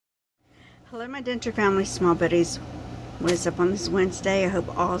Hello my denture family, small buddies. What is up on this Wednesday? I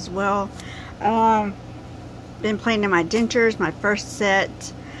hope all is well. Been playing in my dentures, my first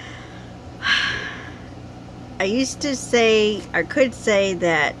set. I used to say, or could say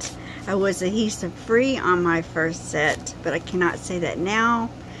that I was adhesive free on my first set, but I cannot say that now,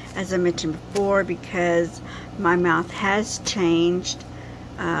 as I mentioned before, because my mouth has changed.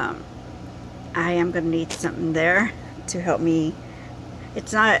 I am going to need something there to help me.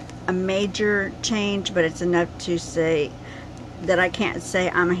 It's not a major change, but it's enough to say that I can't say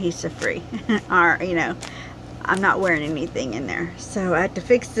I'm adhesive free or, you know, I'm not wearing anything in there. So I have to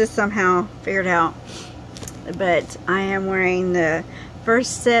fix this somehow, figure it out. But I am wearing the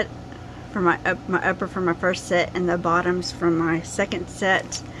first set for my upper for my first set and the bottoms from my second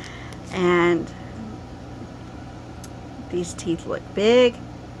set. And these teeth look big,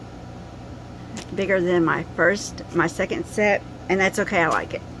 bigger than my second set. And that's okay, I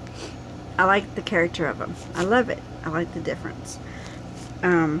like it. I like the character of them. I love it. I like the difference.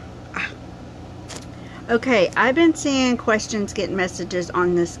 Okay, I've been seeing questions, getting messages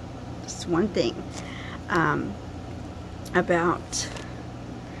on this one thing. About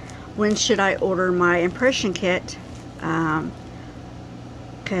when should I order my impression kit.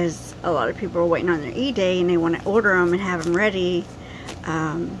 Because a lot of people are waiting on their E-Day and they want to order them and have them ready.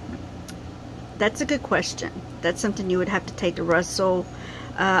 That's a good question. That's something you would have to take to Russell.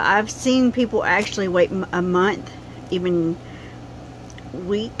 I've seen people actually wait a month, even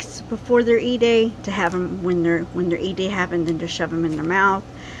weeks before their E-Day to have them when their E-Day happens and just shove them in their mouth.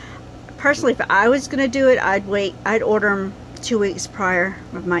 Personally, if I was going to do it, I'd order them 2 weeks prior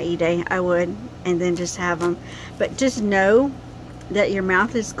of my E-Day. I would, and then just have them. But just know that your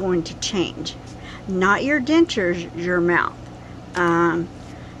mouth is going to change. Not your dentures, your mouth.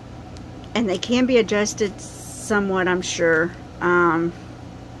 And they can be adjusted somewhat, I'm sure.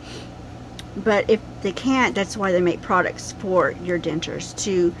 But if they can't, that's why they make products for your dentures,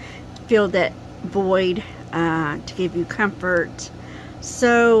 to fill that void, to give you comfort.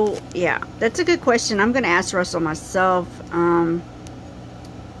 So, yeah, that's a good question. I'm going to ask Russell myself.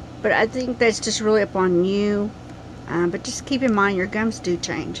 But I think that's just really up on you. But just keep in mind your gums do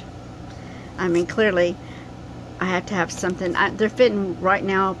change. I mean, clearly, I have to have something. They're fitting right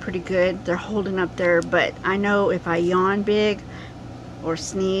now pretty good. They're holding up there, but I know if I yawn big or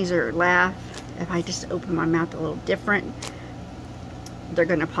sneeze or laugh, if I just open my mouth a little different, they're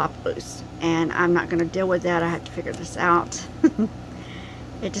going to pop loose. And I'm not going to deal with that. I have to figure this out.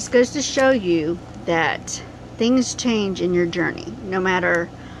 It just goes to show you that things change in your journey. No matter,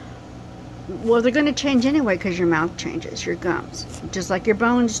 well, they're going to change anyway because your mouth changes, your gums. Just like your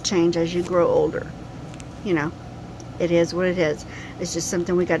bones change as you grow older. You know. It is what it is. It's just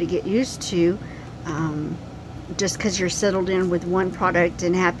something we got to get used to. Just because you're settled in with one product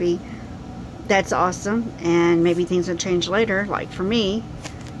and happy, that's awesome. And maybe things will change later, like for me.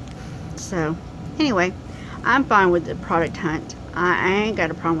 So, anyway, I'm fine with the product hunt. I ain't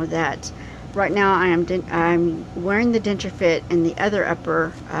got a problem with that. Right now, I'm wearing the denture fit and the other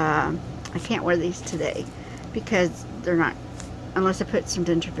upper. I can't wear these today because they're not, unless I put some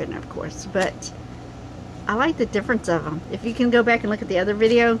denture fit in, of course. But I like the difference of them. If you can go back and look at the other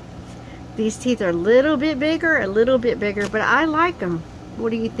video, these teeth are a little bit bigger, but I like them. What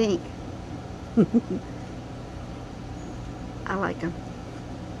do you think? I like them.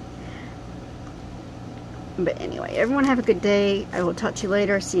 But anyway, everyone have a good day. I will talk to you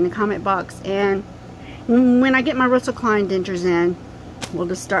later. See you in the comment box. And when I get my Russell Klein dentures in, we'll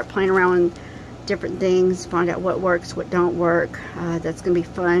just start playing around with different things, find out what works, what don't work. That's gonna be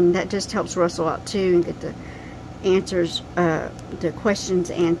fun. That just helps Russell out too, and get the answers, the questions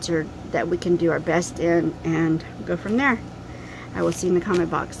answered that we can do our best in, and go from there. I will see you in the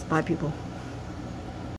comment box. Bye, people.